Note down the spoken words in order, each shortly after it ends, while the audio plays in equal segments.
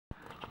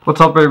What's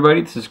up,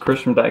 everybody? This is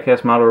Chris from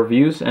Diecast Model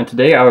Reviews, and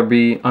today I will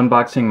be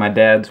unboxing my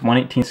dad's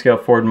 1/18 scale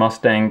Ford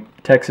Mustang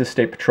Texas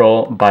State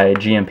Patrol by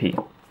GMP.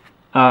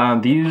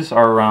 These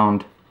are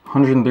around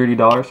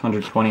 $130,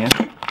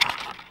 $120-ish.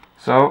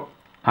 So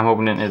I'm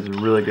hoping it is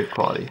really good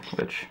quality,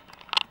 which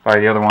by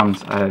the other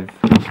ones I've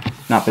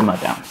not been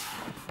let down.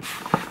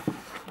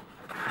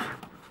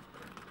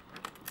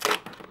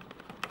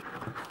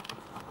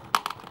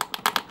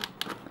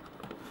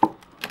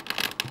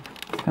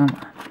 Come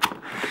on.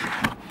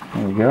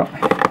 There we go.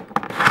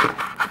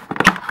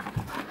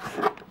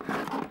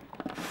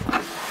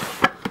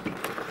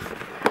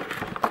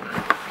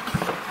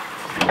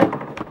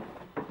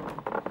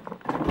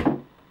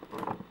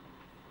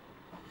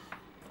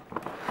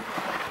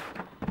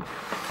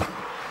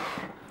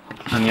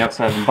 On the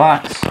outside of the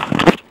box,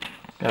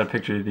 got a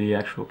picture of the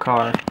actual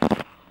car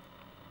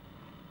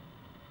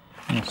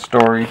and a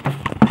story.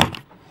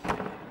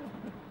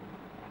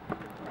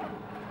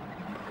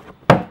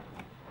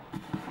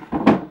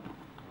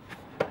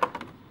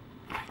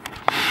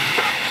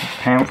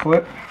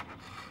 Pamphlet,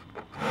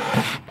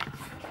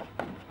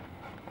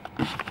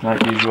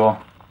 like usual.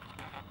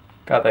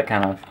 Got that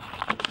kind of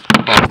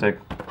plastic,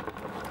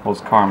 holds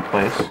the car in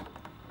place.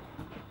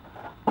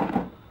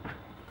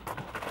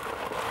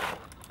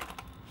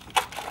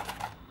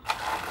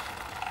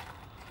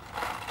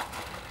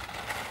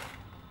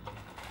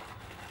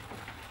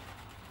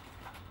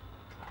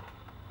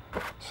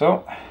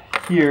 So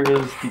here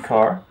is the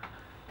car.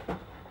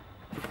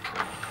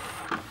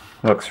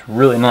 Looks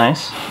really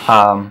nice.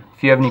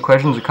 If you have any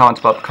questions or comments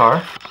about the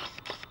car,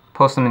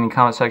 post them in the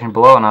comment section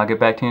below and I'll get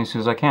back to you as soon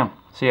as I can.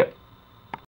 See ya.